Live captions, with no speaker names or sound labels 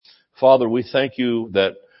Father, we thank you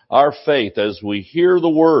that our faith, as we hear the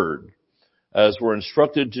word, as we're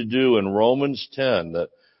instructed to do in Romans 10,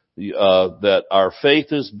 that our faith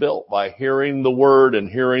is built by hearing the word and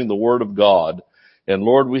hearing the word of God. And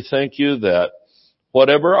Lord, we thank you that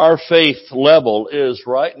whatever our faith level is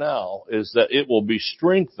right now, is that it will be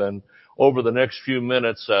strengthened over the next few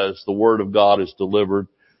minutes as the word of God is delivered.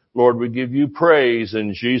 Lord, we give you praise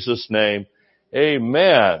in Jesus' name.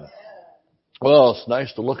 Amen. Well, it's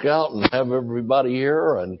nice to look out and have everybody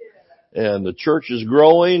here, and the church is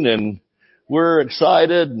growing, and we're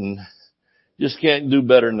excited, and just can't do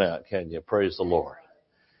better than that, can you? Praise the Lord.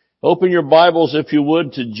 Open your Bibles, if you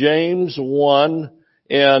would, to James 1.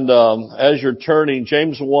 And as you're turning,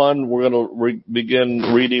 James 1, we're going to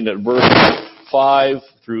begin reading at verse 5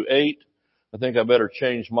 through 8. I think I better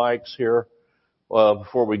change mics here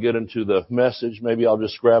before we get into the message. Maybe I'll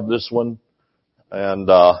just grab this one, and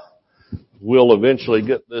we'll eventually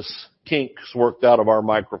get this kinks worked out of our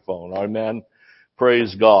microphone. Amen.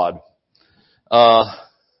 Praise God.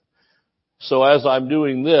 So as I'm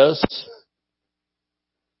doing this,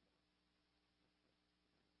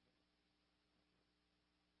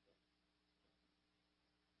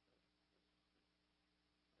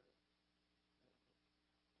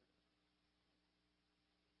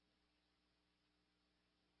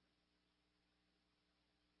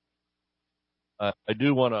 I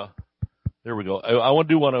do want to, there we go. I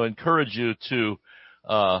do want to encourage you to,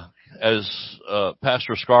 as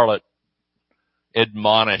Pastor Scarlett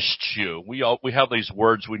admonished you. We have these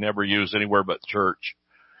words we never use anywhere but church.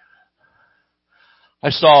 I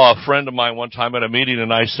saw a friend of mine one time at a meeting,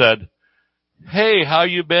 and I said, "Hey, how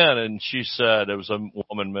you been?" And she said, it was a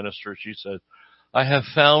woman minister, she said, "I have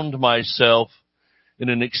found myself in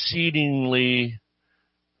an exceedingly,"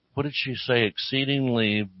 what did she say,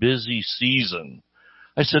 "exceedingly busy season."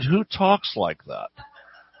 I said, "Who talks like that?"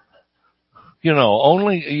 You know,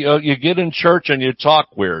 only you get in church and you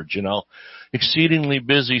talk weird, you know. Exceedingly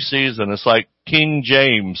busy season. It's like King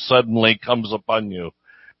James suddenly comes upon you.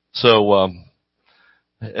 So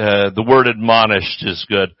the word admonished is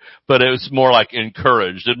good, but it's more like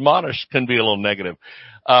encouraged. Admonished can be a little negative.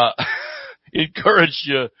 Encourage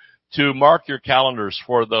you to mark your calendars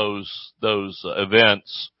for those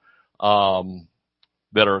events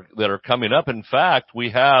that are coming up. In fact, we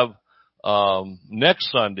have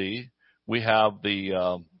next Sunday we have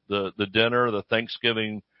the dinner, the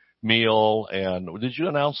Thanksgiving meal. And did you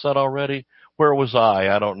announce that already? Where was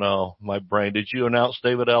I don't know. My brain. Did you announce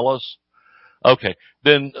David Ellis? Okay.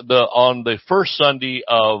 Then on the first Sunday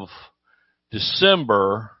of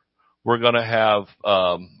December, we're going to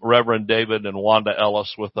have Reverend David and Wanda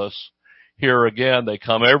Ellis with us here again. They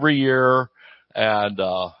come every year, and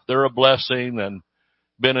they're a blessing and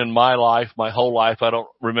been in my life, my whole life. I don't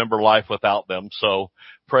remember life without them. So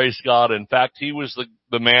praise God. In fact, he was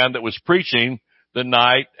the man that was preaching the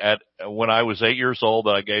night when I was 8 years old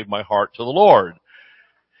that I gave my heart to the Lord.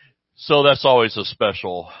 So that's always a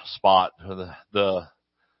special spot, the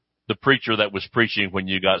preacher that was preaching when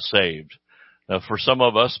you got saved. Now, for some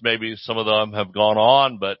of us, maybe some of them have gone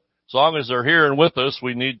on, but as long as they're here and with us,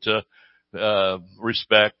 we need to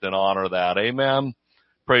respect and honor that. Amen.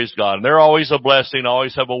 Praise God. And they're always a blessing,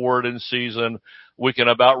 always have a word in season. We can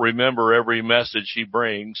about remember every message he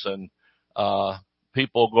brings, and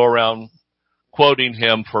people go around quoting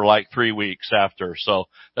him for like 3 weeks after. So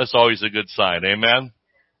that's always a good sign. Amen.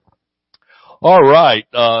 All right.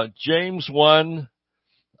 James 1,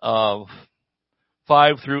 5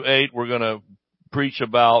 through 8, we're going to preach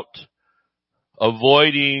about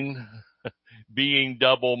avoiding being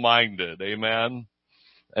double-minded. Amen.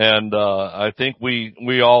 And I think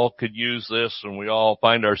we all could use this, and we all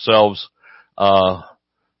find ourselves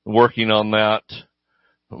working on that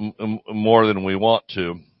more than we want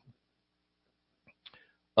to.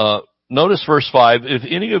 Notice verse 5, if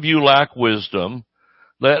any of you lack wisdom,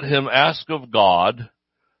 let him ask of God,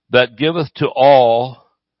 that giveth to all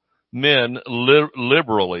men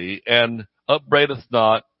liberally, and upbraideth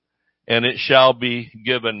not, and it shall be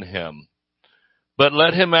given him. But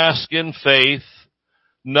let him ask in faith,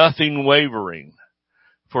 nothing wavering.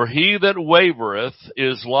 For he that wavereth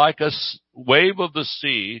is like a wave of the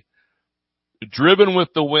sea, driven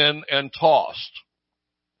with the wind and tossed.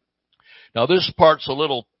 Now this part's a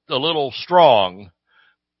little strong,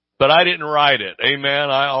 but I didn't write it. Amen.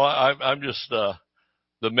 I'm just the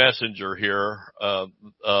messenger here,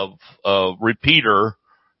 repeater,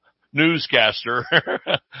 newscaster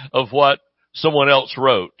of what someone else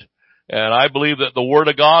wrote. And I believe that the Word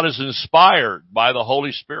of God is inspired by the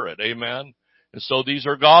Holy Spirit. Amen. And so these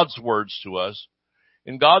are God's words to us.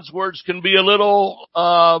 And God's words can be a little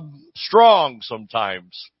strong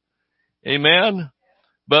sometimes. Amen.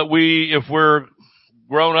 But if we're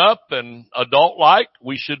grown up and adult-like,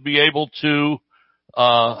 we should be able to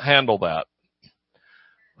handle that.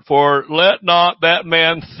 For let not that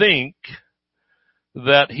man think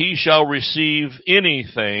that he shall receive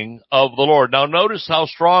anything of the Lord. Now notice how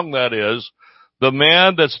strong that is. The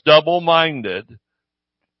man that's double-minded,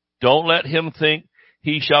 don't let him think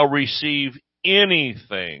he shall receive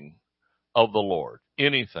anything of the Lord.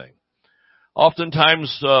 Anything.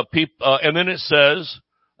 Oftentimes, and then it says,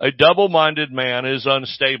 a double-minded man is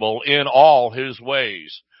unstable in all his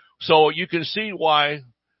ways. So you can see why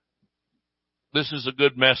this is a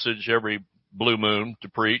good message every blue moon to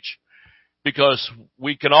preach, because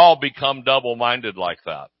we can all become double-minded like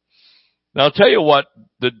that. Now I'll tell you what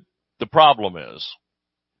the problem is.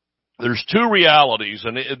 There's two realities,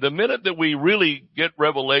 and the minute that we really get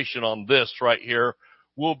revelation on this right here,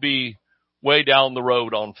 we'll be way down the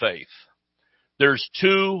road on faith. There's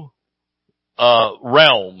two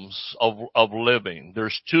realms of living.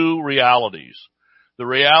 There's two realities. The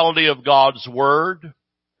reality of God's Word,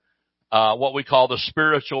 what we call the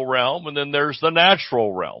spiritual realm, and then there's the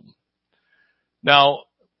natural realm. Now,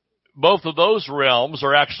 both of those realms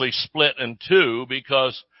are actually split in two,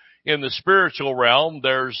 because in the spiritual realm,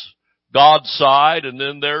 there's God's side, and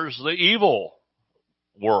then there's the evil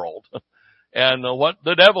world, and what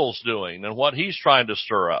the devil's doing, and what he's trying to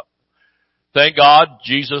stir up. Thank God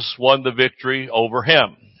Jesus won the victory over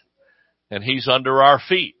him, and he's under our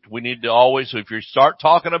feet. We need to always, if you start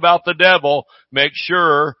talking about the devil, make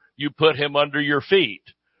sure you put him under your feet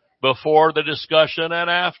before the discussion and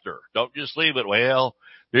after. Don't just leave it, well,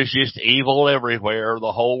 there's just evil everywhere.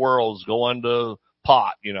 The whole world's going to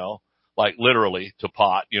pot, like literally to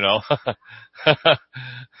pot,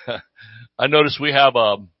 I notice we have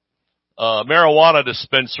a marijuana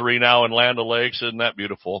dispensary now in Land O'Lakes. Isn't that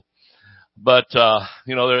beautiful? But,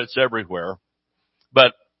 it's everywhere.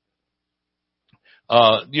 But,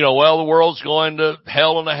 well, the world's going to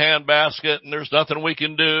hell in a handbasket, and there's nothing we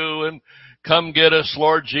can do, and come get us,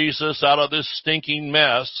 Lord Jesus, out of this stinking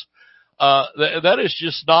mess. That is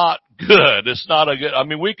just not good. It's not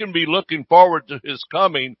we can be looking forward to his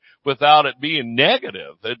coming without it being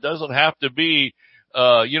negative. It doesn't have to be,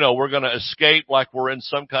 we're going to escape like we're in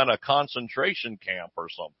some kind of concentration camp or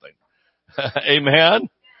something. Amen.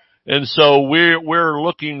 And so we're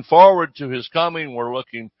looking forward to his coming. We're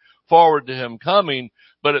looking forward to him coming.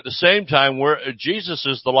 But at the same time, Jesus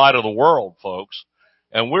is the light of the world, folks.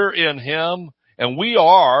 And we're in him. And we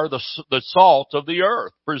are the salt of the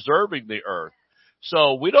earth, preserving the earth.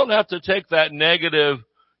 So we don't have to take that negative,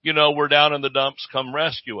 we're down in the dumps, come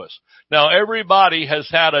rescue us. Now, everybody has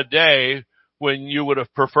had a day when you would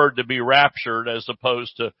have preferred to be raptured as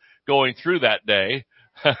opposed to going through that day.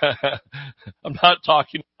 I'm not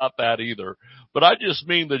talking about that either. But I just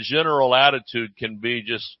mean the general attitude can be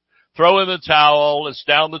just throw in the towel, it's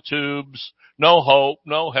down the tubes, no hope,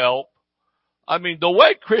 no help. The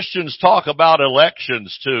way Christians talk about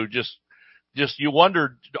elections too, just you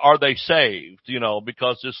wonder, are they saved?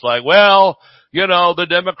 Because it's like, well, the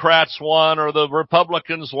Democrats won or the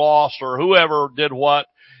Republicans lost or whoever did what,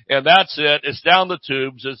 and that's it. It's down the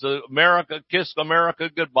tubes. It's America, kiss America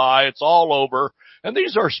goodbye. It's all over. And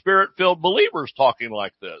these are spirit-filled believers talking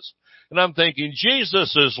like this. And I'm thinking,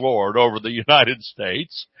 Jesus is Lord over the United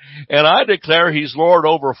States, and I declare he's Lord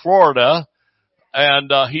over Florida,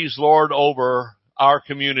 and he's Lord over our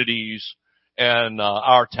communities and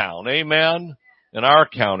our town. Amen? And our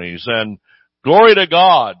counties. And glory to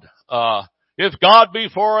God. If God be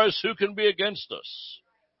for us, who can be against us?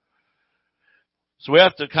 So we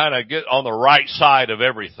have to kind of get on the right side of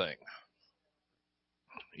everything.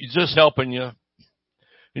 He's just helping you,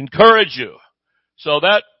 encourage you. So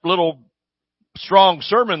that little strong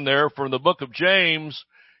sermon there from the book of James,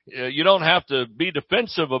 you don't have to be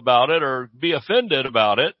defensive about it or be offended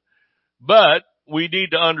about it, but we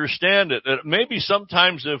need to understand it. Maybe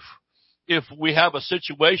sometimes if we have a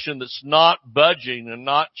situation that's not budging and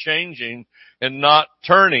not changing and not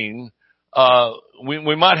turning,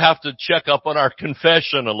 we might have to check up on our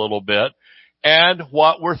confession a little bit and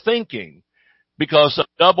what we're thinking. Because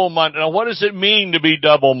double-minded, now what does it mean to be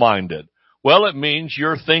double-minded? Well, it means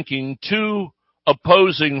you're thinking two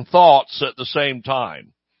opposing thoughts at the same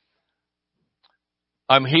time.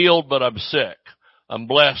 I'm healed, but I'm sick. I'm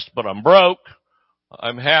blessed, but I'm broke.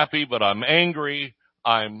 I'm happy, but I'm angry.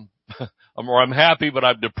 I'm happy, but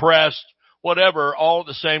I'm depressed. Whatever, all at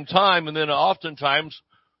the same time. And then oftentimes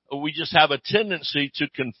we just have a tendency to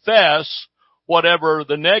confess whatever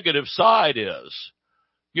the negative side is.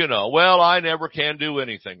 Well, I never can do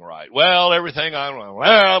anything right. Well, everything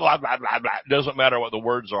blah, blah, blah, blah. It doesn't matter what the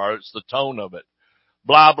words are. It's the tone of it.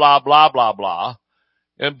 blah, blah, blah, blah, blah.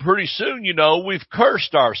 And pretty soon, we've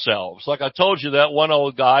cursed ourselves. Like I told you, that one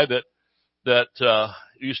old guy that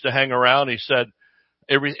used to hang around, he said,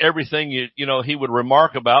 everything he would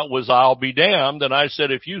remark about was "I'll be damned," and I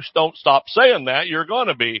said, if you don't stop saying that, you're going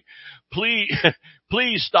to be.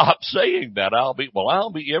 Please stop saying that. I'll be.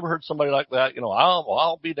 You ever heard somebody like that?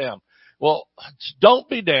 I'll be damned. Well, don't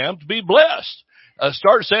be damned. Be blessed.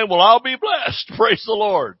 Start saying, "Well, I'll be blessed." Praise the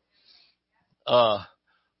Lord. I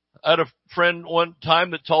had a friend one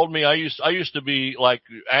time that told me I used to be like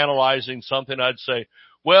analyzing something. I'd say,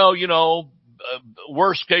 well,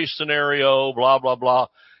 worst case scenario, blah, blah, blah.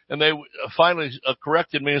 And they finally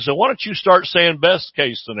corrected me and said, why don't you start saying best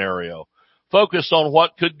case scenario? Focus on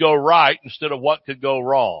what could go right instead of what could go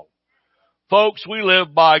wrong. Folks, we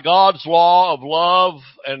live by God's law of love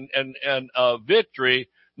and victory,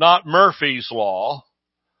 not Murphy's law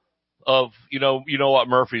of, you know what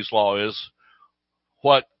Murphy's law is.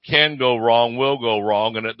 What can go wrong will go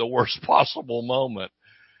wrong, and at the worst possible moment.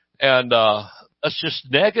 And that's just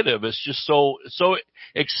negative. It's just so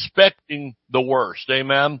expecting the worst.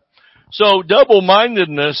 Amen. So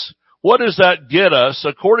double-mindedness, what does that get us?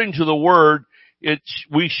 According to the word,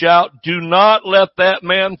 we shout, do not let that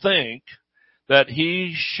man think that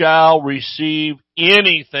he shall receive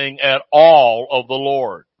anything at all of the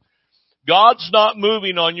Lord. God's not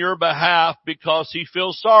moving on your behalf because he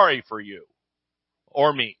feels sorry for you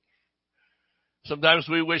or me. Sometimes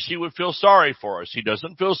we wish he would feel sorry for us. He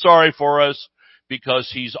doesn't feel sorry for us because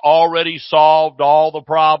he's already solved all the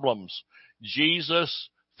problems. Jesus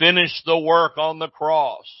finished the work on the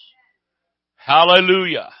cross.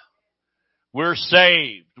 Hallelujah. We're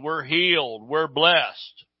saved. We're healed. We're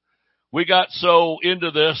blessed. We got so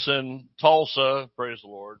into this in Tulsa, praise the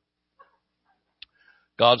Lord,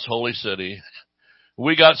 God's holy city.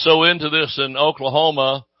 We got so into this in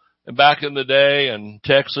Oklahoma and back in the day, and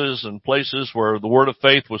Texas and places where the word of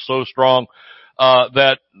faith was so strong,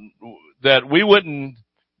 that we wouldn't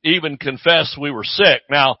even confess we were sick.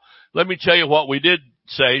 Now, let me tell you what we did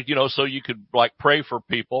say, so you could like pray for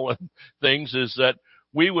people and things, is that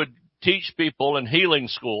we would teach people in healing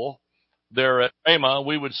school there at Rhema.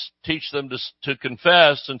 We would teach them to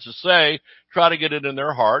confess and to say, try to get it in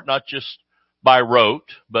their heart, not just by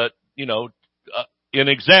rote, but, in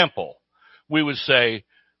example. We would say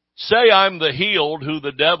I'm the healed who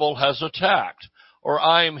the devil has attacked, or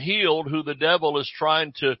I am healed who the devil is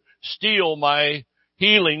trying to steal my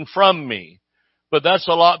healing from me. But that's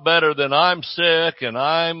a lot better than I'm sick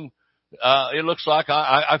and it looks like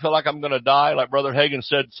I feel like I'm going to die. Like Brother Hagin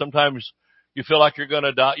said, sometimes you feel like you're going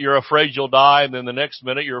to die. You're afraid you'll die, and then the next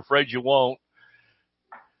minute you're afraid you won't.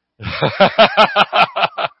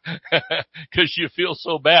 Because you feel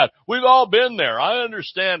so bad. We've all been there. I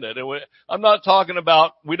understand it. And I'm not talking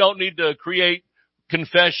about, we don't need to create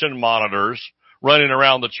confession monitors running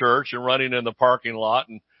around the church and running in the parking lot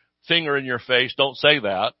and finger in your face. Don't say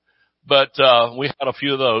that. But we had a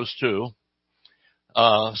few of those too.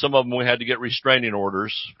 Some of them we had to get restraining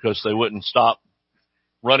orders because they wouldn't stop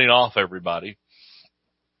running off everybody.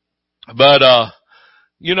 But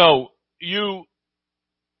you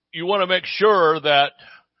want to make sure that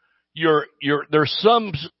there's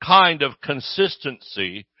some kind of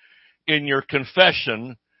consistency in your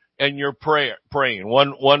confession and your praying.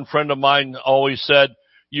 One friend of mine always said,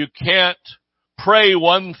 you can't pray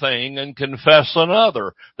one thing and confess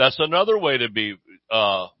another. That's another way to be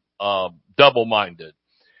double-minded.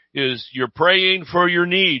 Is you're praying for your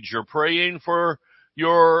needs, you're praying for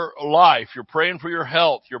your life, you're praying for your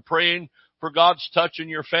health, you're praying for God's touch in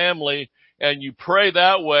your family, and you pray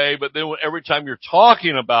that way, but then every time you're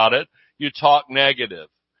talking about it, you talk negative.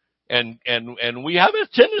 And we have a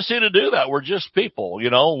tendency to do that. We're just people,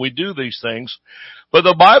 we do these things. But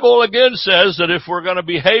the Bible again says that if we're going to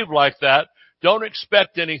behave like that, don't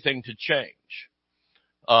expect anything to change.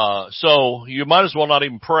 So you might as well not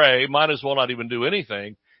even pray, might as well not even do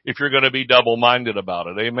anything if you're going to be double-minded about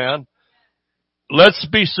it. Amen? Let's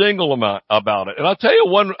be single about it. And I'll tell you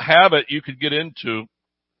one habit you could get into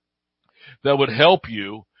that would help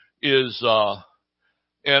you is,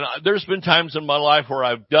 and there's been times in my life where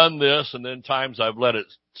I've done this and then times I've let it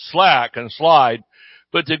slack and slide,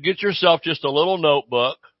 but to get yourself just a little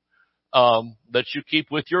notebook, that you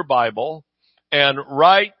keep with your Bible and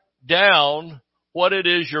write down what it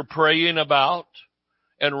is you're praying about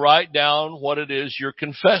and write down what it is you're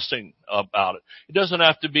confessing about it. It doesn't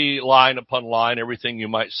have to be line upon line, everything you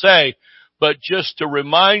might say, but just to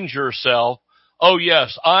remind yourself, oh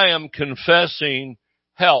yes, I am confessing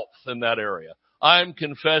health in that area. I am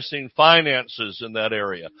confessing finances in that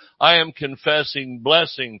area. I am confessing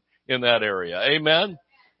blessing in that area. Amen?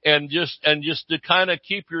 and just to kind of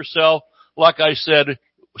keep yourself, like I said,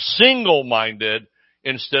 single-minded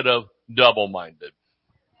instead of double-minded.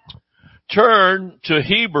 Turn to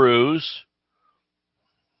Hebrews.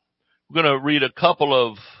 We're going to read a couple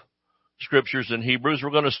of scriptures in Hebrews.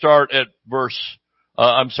 We're going to start at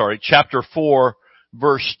chapter 4,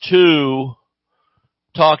 verse 2,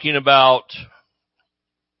 talking about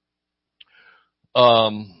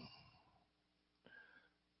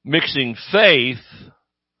mixing faith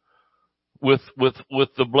with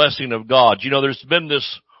the blessing of God. You know, there's been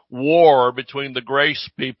this war between the grace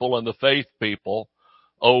people and the faith people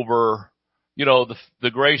over, you know,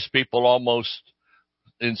 the grace people almost,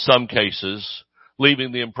 in some cases,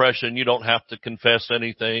 leaving the impression you don't have to confess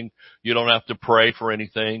anything, you don't have to pray for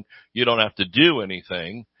anything, you don't have to do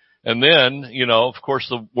anything. And then, you know, of course,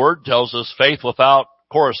 the Word tells us faith without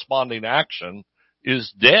corresponding action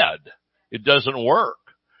is dead. It doesn't work.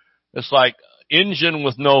 It's like engine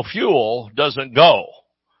with no fuel doesn't go.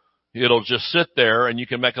 It'll just sit there and you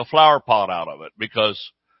can make a flower pot out of it because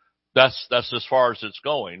that's as far as it's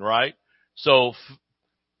going, right? So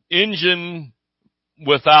engine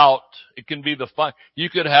without, it can be you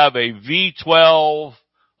could have a V12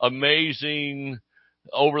 amazing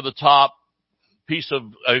over the top piece of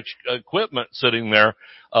equipment sitting there,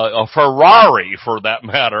 a Ferrari for that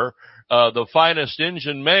matter, the finest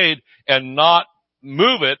engine made, and not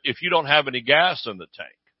move it if you don't have any gas in the tank.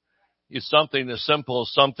 It's something as simple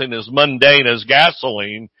as something as mundane as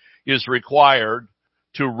gasoline is required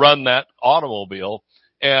to run that automobile.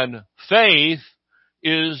 And faith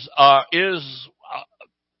is,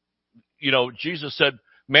 you know, Jesus said,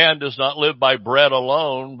 man does not live by bread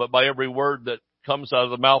alone, but by every word that comes out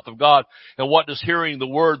of the mouth of God. And what does hearing the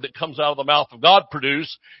word that comes out of the mouth of God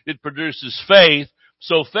produce? It produces faith.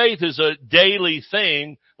 So faith is a daily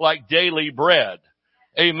thing, like daily bread.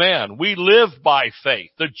 Amen. We live by faith.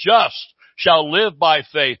 The just shall live by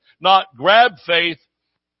faith, not grab faith.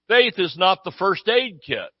 Faith is not the first aid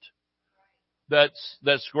kit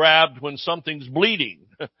that's grabbed when something's bleeding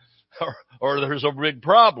or there's a big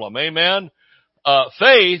problem. Amen.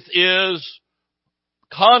 Faith is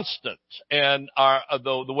constant, and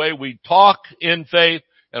the way we talk in faith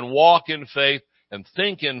and walk in faith and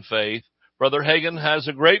think in faith. Brother Hagin has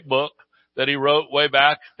a great book that he wrote way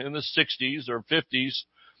back in the 60s or 50s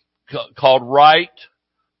called Right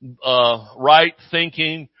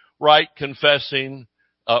Thinking, Right Confessing,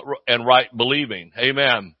 and Right Believing.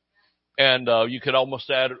 Amen. And you could almost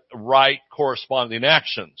add right corresponding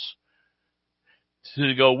actions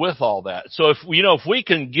to go with all that. So if we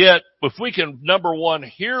can, number one,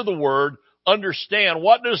 hear the word, understand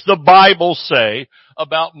what does the Bible say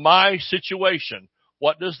about my situation?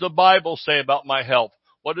 What does the Bible say about my health?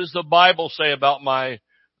 What does the Bible say about my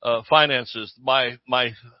finances, my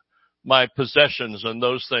possessions and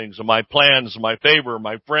those things, and my plans, my favor,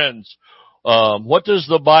 my friends? What does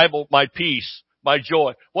the Bible, my peace, my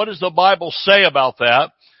joy, what does the Bible say about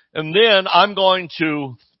that? And then I'm going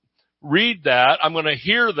to read that. I'm going to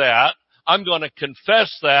hear that. I'm going to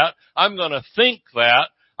confess that. I'm going to think that.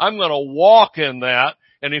 I'm going to walk in that.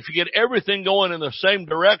 And if you get everything going in the same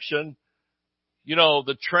direction, you know,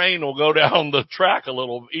 the train will go down the track a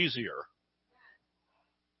little easier.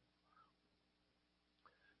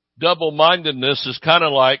 Double-mindedness is kind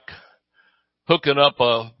of like hooking up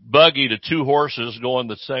a buggy to two horses going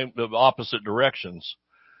the opposite directions.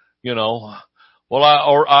 You know, well,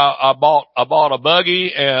 I bought a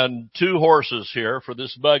buggy and two horses here for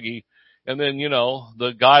this buggy. And then, you know,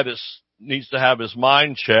 the guy that needs to have his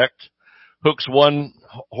mind checked hooks one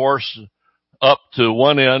horse up to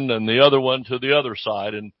one end and the other one to the other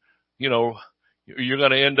side. And, you know, you're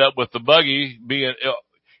going to end up with the buggy being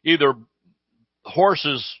either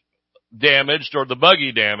horses damaged or the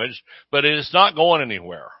buggy damaged, but it is not going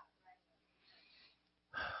anywhere.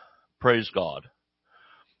 Praise God.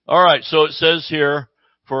 All right, so it says here,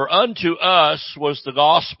 for unto us was the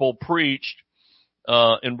gospel preached,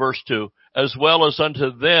 in verse 2, as well as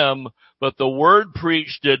unto them, but the word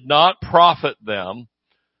preached did not profit them,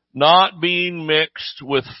 not being mixed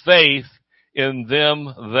with faith in them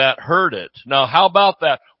that heard it. Now, how about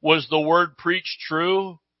that? Was the word preached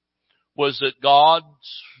true? Was it God's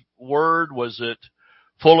word? Was it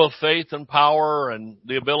full of faith and power and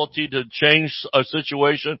the ability to change a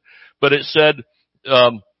situation? But it said,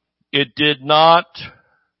 it did not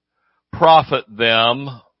profit them,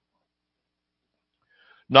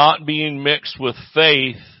 not being mixed with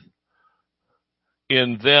faith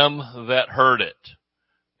in them that heard it.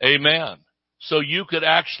 Amen. So you could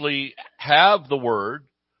actually have the word,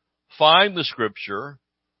 find the scripture,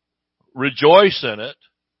 rejoice in it,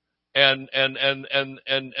 and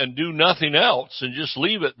do nothing else and just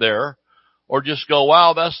leave it there, or just go,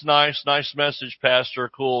 wow, that's nice message, Pastor,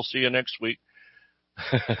 cool, see you next week.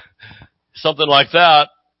 Something like that.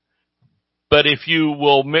 But if you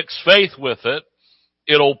will mix faith with it,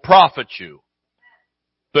 it'll profit you.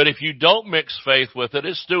 But if you don't mix faith with it,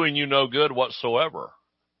 it's doing you no good whatsoever.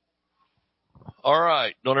 All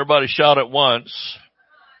right. Don't everybody shout at once.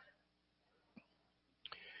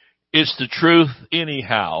 It's the truth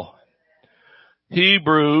anyhow.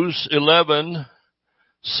 Hebrews 11:6.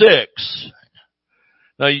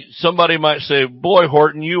 Now, somebody might say, boy,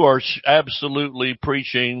 Horton, you are absolutely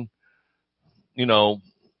preaching,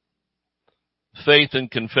 faith and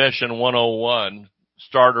confession 101,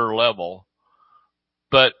 starter level.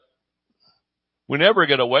 But we never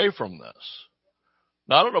get away from this.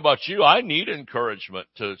 Now, I don't know about you. I need encouragement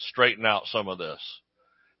to straighten out some of this.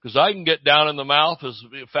 Because I can get down in the mouth as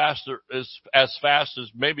fast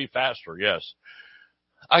as maybe faster, yes.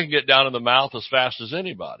 I can get down in the mouth as fast as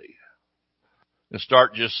anybody and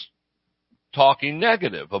start just talking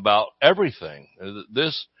negative about everything.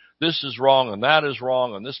 This is wrong and that is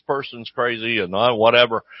wrong and this person's crazy and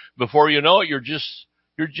whatever. Before you know it, you're just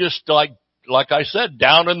like I said,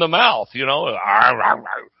 down in the mouth,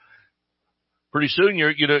 Pretty soon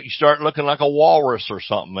you start looking like a walrus or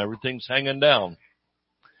something. Everything's hanging down.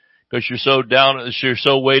 Because you're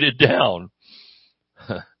so weighted down.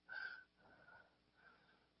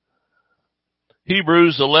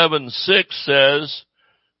 Hebrews 11:6 says,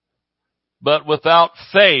 but without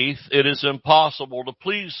faith it is impossible to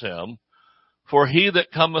please him, for he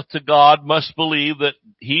that cometh to God must believe that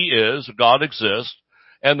God exists,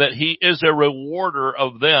 and that he is a rewarder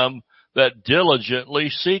of them that diligently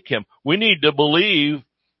seek him. We need to believe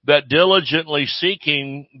that diligently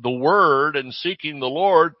seeking the Word and seeking the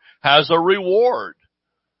Lord has a reward.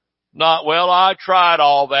 Not, well, I tried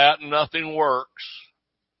all that and nothing works.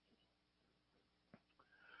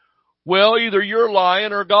 Well, either you're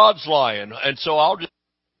lying or God's lying. And so I'll just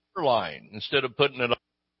you're lying instead of putting it on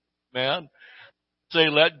man. Say,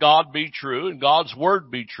 let God be true and God's Word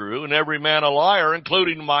be true and every man a liar,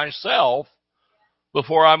 including myself,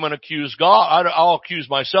 before I'm going to accuse God. I'll accuse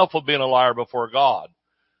myself of being a liar before God.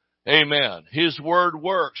 Amen. His Word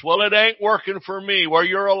works. Well, it ain't working for me. Well,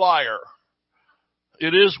 you're a liar.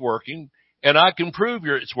 It is working, and I can prove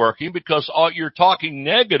it's working because you're talking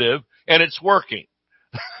negative and it's working.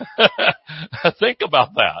 Think about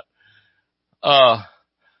that.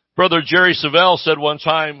 Brother Jerry Savelle said one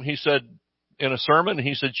time, he said in a sermon,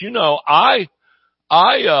 he said, I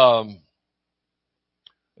am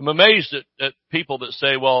amazed at people that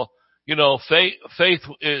say, well, faith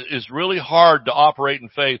is really hard to operate in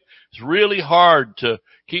faith. It's really hard to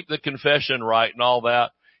keep the confession right and all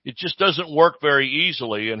that. It just doesn't work very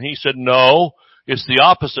easily. And he said, no, it's the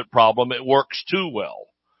opposite problem. It works too well.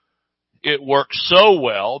 It works so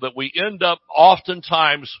well that we end up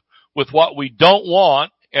oftentimes with what we don't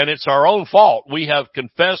want, and it's our own fault. We have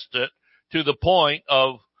confessed it to the point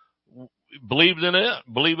of believing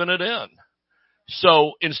it in.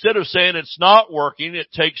 So instead of saying it's not working,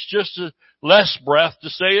 it takes just less breath to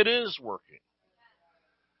say it is working.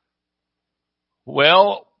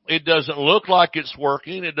 Well, it doesn't look like it's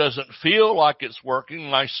working. It doesn't feel like it's working.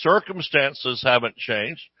 My circumstances haven't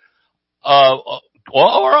changed. Well,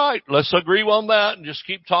 all right, let's agree on that and just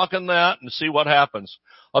keep talking that and see what happens.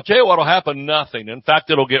 I'll tell you what will happen, nothing. In fact,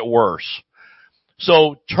 it'll get worse.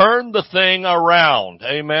 So turn the thing around.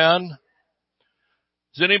 Amen.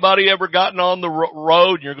 Has anybody ever gotten on the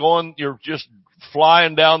road and you're just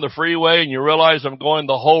flying down the freeway and you realize I'm going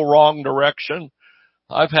the whole wrong direction?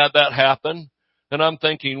 I've had that happen. And I'm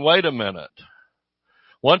thinking, wait a minute.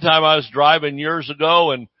 One time I was driving years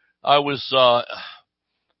ago and I was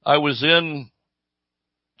in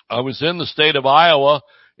the state of Iowa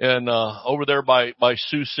and, over there by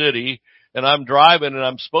Sioux City, and I'm driving and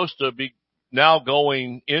I'm supposed to be now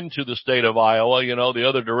going into the state of Iowa, the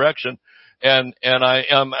other direction. And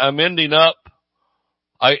I'm ending up,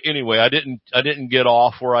 I didn't get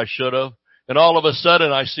off where I should have. And all of a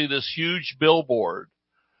sudden I see this huge billboard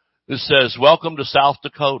that says, welcome to South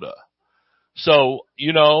Dakota. So,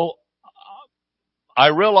 I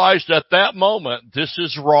realized at that moment, this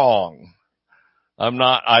is wrong.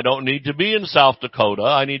 I don't need to be in South Dakota.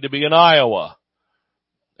 I need to be in Iowa.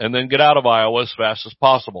 And then get out of Iowa as fast as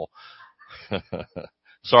possible.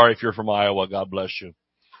 Sorry if you're from Iowa. God bless you.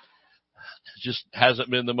 It just hasn't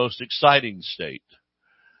been the most exciting state,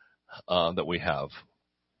 that we have.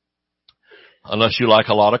 Unless you like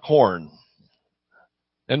a lot of corn.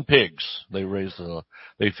 And pigs. They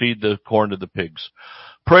feed the corn to the pigs.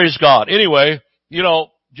 Praise God. Anyway,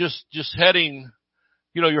 just heading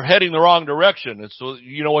you're heading the wrong direction. And so,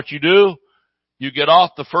 you know what you do? You get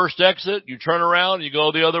off the first exit, you turn around, you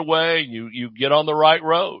go the other way, and you get on the right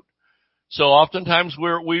road. So oftentimes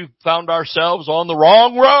we've found ourselves on the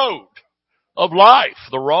wrong road of life,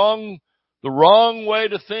 the wrong way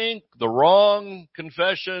to think, the wrong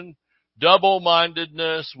confession,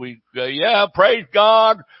 double-mindedness. Praise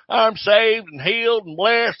God, I'm saved and healed and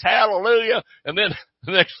blessed, hallelujah. And then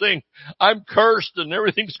the next thing, I'm cursed and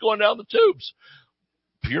everything's going down the tubes.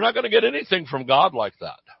 You're not going to get anything from God like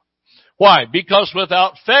that. Why? Because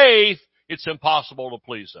without faith, it's impossible to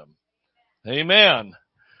please Him. Amen.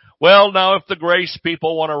 Well, now if the grace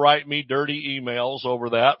people want to write me dirty emails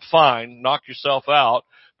over that, fine, knock yourself out.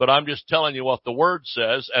 But I'm just telling you what the Word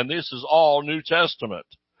says, and this is all New Testament.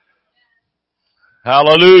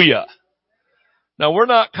 Hallelujah. Now we're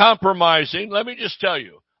not compromising. Let me just tell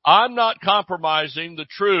you, I'm not compromising the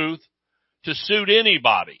truth to suit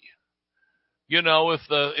anybody. If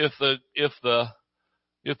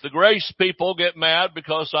the grace people get mad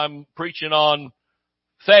because I'm preaching on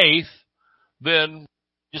faith, then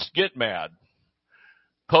just get mad.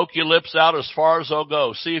 Poke your lips out as far as they'll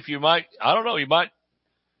go. See if you might, I don't know,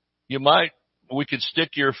 we could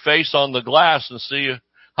stick your face on the glass and see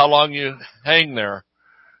how long you hang there.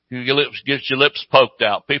 Get your lips poked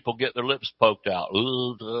out. People get their lips poked out.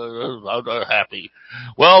 Ooh, they're happy.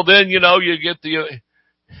 Well, then, you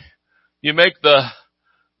make the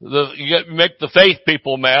faith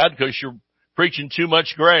people mad because you're preaching too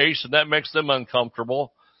much grace, and that makes them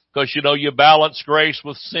uncomfortable because, you balance grace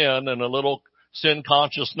with sin and a little sin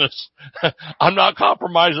consciousness. I'm not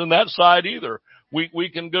compromising that side either. We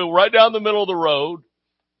can go right down the middle of the road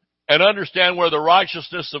and understand where the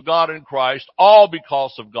righteousness of God in Christ, all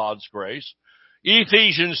because of God's grace.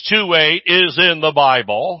 Ephesians 2:8 is in the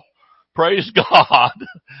Bible. Praise God.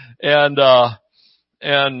 And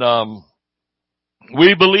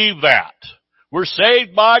we believe that. We're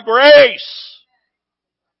saved by grace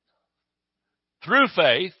through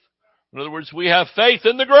faith. In other words, we have faith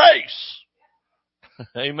in the grace.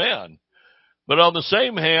 Amen. But on the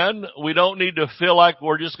same hand, we don't need to feel like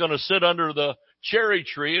we're just going to sit under the cherry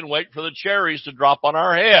tree and wait for the cherries to drop on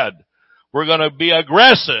our head. We're going to be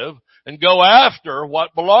aggressive and go after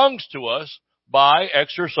what belongs to us by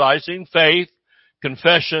exercising faith,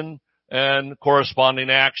 confession, and corresponding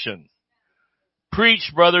action.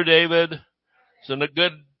 Preach, Brother David. It's in a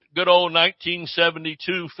good old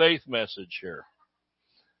 1972 faith message here.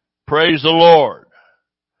 Praise the Lord.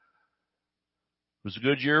 It was a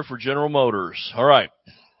good year for General Motors. All right.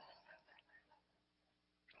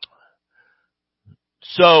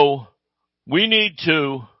 So we need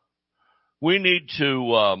to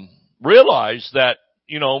realize that,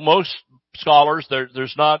 most scholars,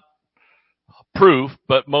 there's not proof,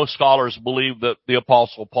 but most scholars believe that the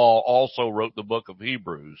Apostle Paul also wrote the book of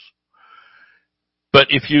Hebrews. But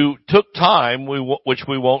if you took time, which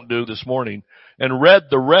we won't do this morning, and read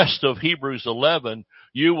the rest of Hebrews 11,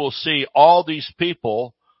 you will see all these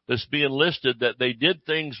people that's being listed that they did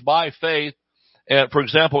things by faith. And for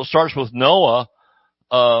example, it starts with Noah.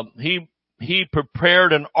 He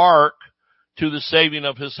prepared an ark to the saving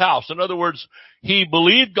of his house. In other words, he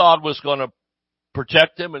believed God was going to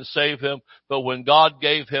protect him and save him, but when God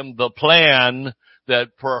gave him the plan, that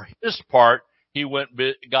for his part, he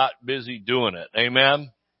got busy doing it.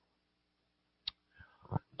 Amen?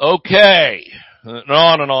 Okay. And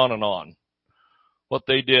on and on and on. What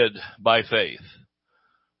they did by faith.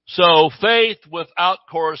 So faith without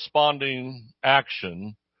corresponding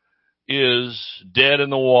action is dead in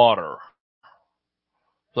the water.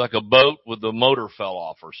 It's like a boat with the motor fell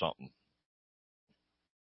off or something.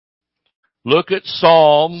 Look at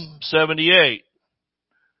Psalm 78.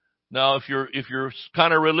 Now, if you're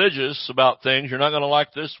kind of religious about things, you're not going to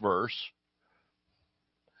like this verse.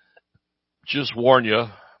 Just warn you,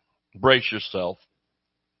 brace yourself.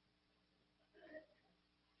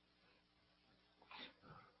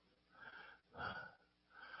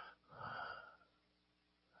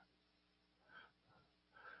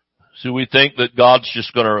 So we think that God's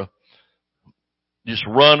just going to just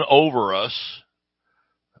run over us,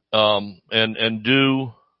 and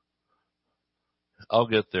do. I'll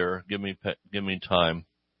get there. Give me time.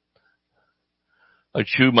 I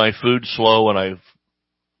chew my food slow and I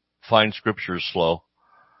find scriptures slow.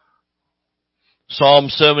 Psalm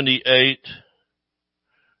 78,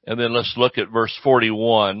 and then let's look at verse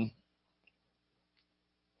 41.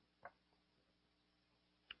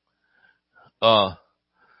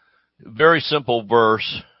 Very simple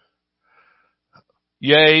verse.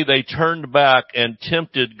 Yea, they turned back and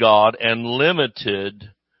tempted God and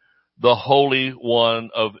limited the Holy One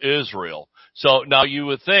of Israel. So now you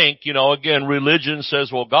would think, again, religion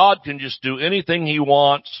says, well, God can just do anything he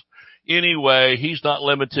wants anyway. He's not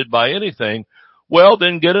limited by anything. Well,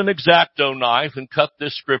 then get an X-Acto knife and cut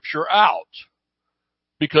this scripture out,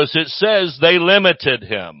 because it says they limited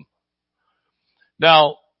him.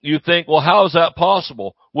 Now, you think, well, how is that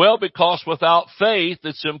possible? Well, because without faith,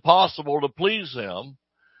 it's impossible to please him.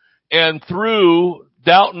 And through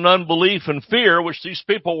doubt and unbelief and fear, which these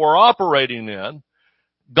people were operating in,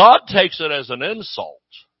 God takes it as an insult.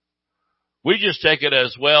 We just take it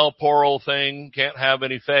as, well, poor old thing, can't have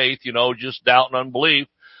any faith, just doubt and unbelief.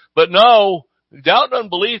 But no, doubt and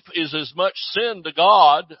unbelief is as much sin to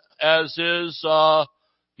God as is,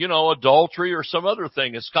 adultery or some other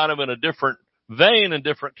thing. It's kind of in a different vein and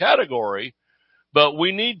different category. But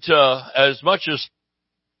we need to, as much as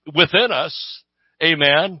within us,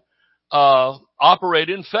 amen, operate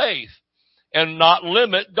in faith and not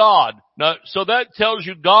limit God. Now, so that tells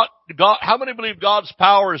you God, how many believe God's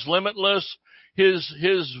power is limitless?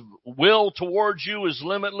 His will towards you is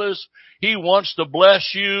limitless. He wants to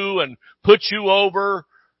bless you and put you over.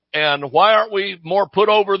 And why aren't we more put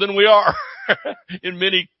over than we are in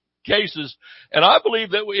many cases? And I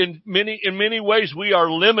believe that in many ways we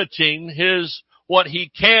are limiting what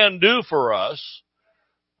he can do for us,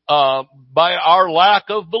 by our lack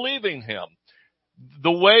of believing him.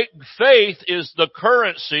 The way faith is the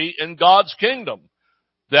currency in God's kingdom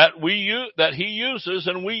that he uses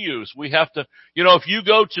and we use. We have to, if you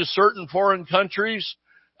go to certain foreign countries,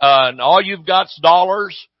 and all you've got's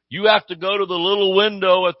dollars, you have to go to the little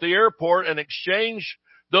window at the airport and exchange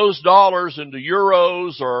those dollars into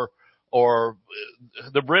euros, or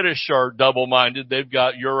the British are double-minded. They've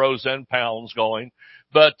got euros and pounds going,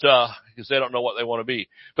 but, because they don't know what they want to be.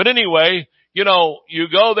 But anyway, you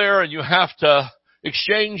go there and you have to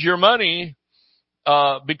exchange your money,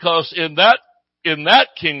 because in that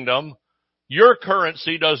kingdom, your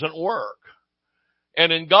currency doesn't work.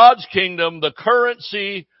 And in God's kingdom, the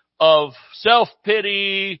currency of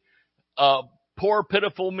self-pity, poor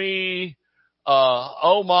pitiful me,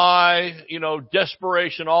 oh my,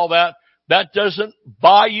 desperation, all that doesn't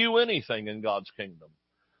buy you anything in God's kingdom.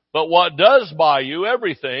 But what does buy you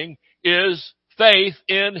everything is faith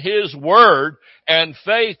in his word, and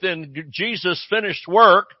faith in Jesus' finished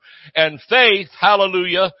work, and faith,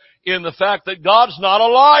 hallelujah, in the fact that God's not a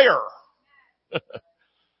liar.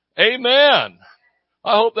 Amen.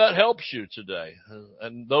 I hope that helps you today,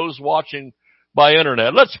 and those watching by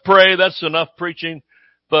internet. Let's pray. That's enough preaching.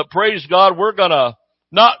 But praise God, we're gonna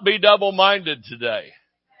not be double-minded today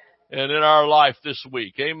and in our life this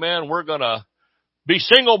week. Amen. We're gonna be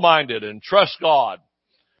single-minded and trust God.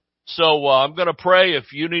 So I'm going to pray.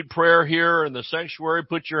 If you need prayer here in the sanctuary,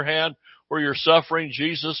 put your hand where you're suffering.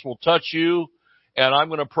 Jesus will touch you. And I'm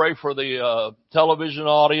going to pray for the television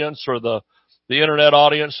audience or the internet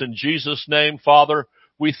audience in Jesus' name. Father,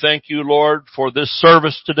 we thank you, Lord, for this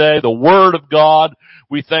service today, the Word of God.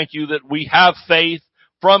 We thank you that we have faith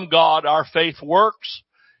from God. Our faith works.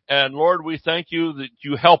 And Lord, we thank you that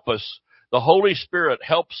you help us. The Holy Spirit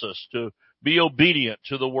helps us to be obedient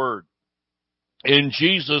to the Word. In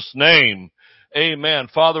Jesus' name, amen.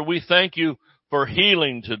 Father, we thank you for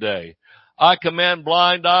healing today. I command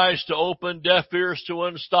blind eyes to open, deaf ears to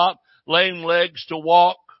unstop, lame legs to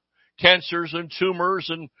walk, cancers and tumors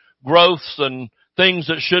and growths and things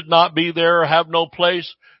that should not be there, have no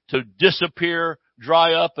place, to disappear,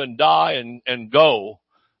 dry up and die and go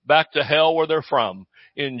back to hell where they're from.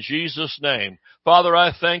 In Jesus' name. Father,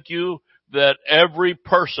 I thank you that every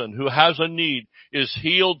person who has a need is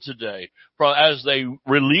healed today. As they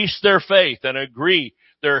release their faith and agree,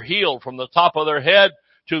 they're healed from the top of their head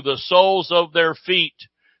to the soles of their feet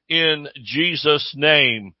in Jesus'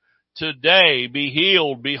 name. Today, be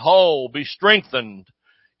healed, be whole, be strengthened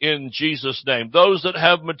in Jesus' name. Those that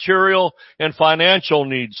have material and financial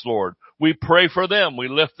needs, Lord, we pray for them. We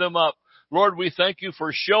lift them up. Lord, we thank you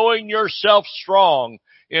for showing yourself strong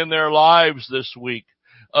in their lives this week.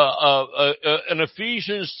 An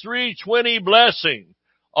Ephesians 3:20 blessing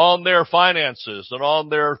on their finances and on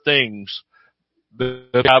their things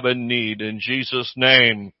that have a need in Jesus'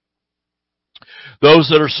 name. Those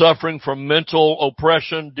that are suffering from mental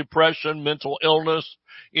oppression, depression, mental illness,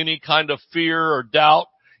 any kind of fear or doubt,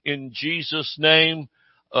 in Jesus' name,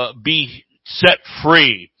 be set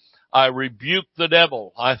free. I rebuke the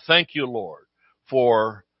devil. I thank you, Lord,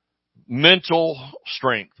 for mental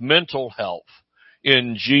strength, mental health,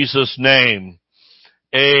 in Jesus' name.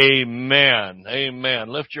 Amen. Amen.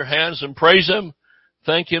 Lift your hands and praise him.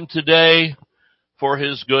 Thank him today for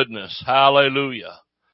his goodness. Hallelujah.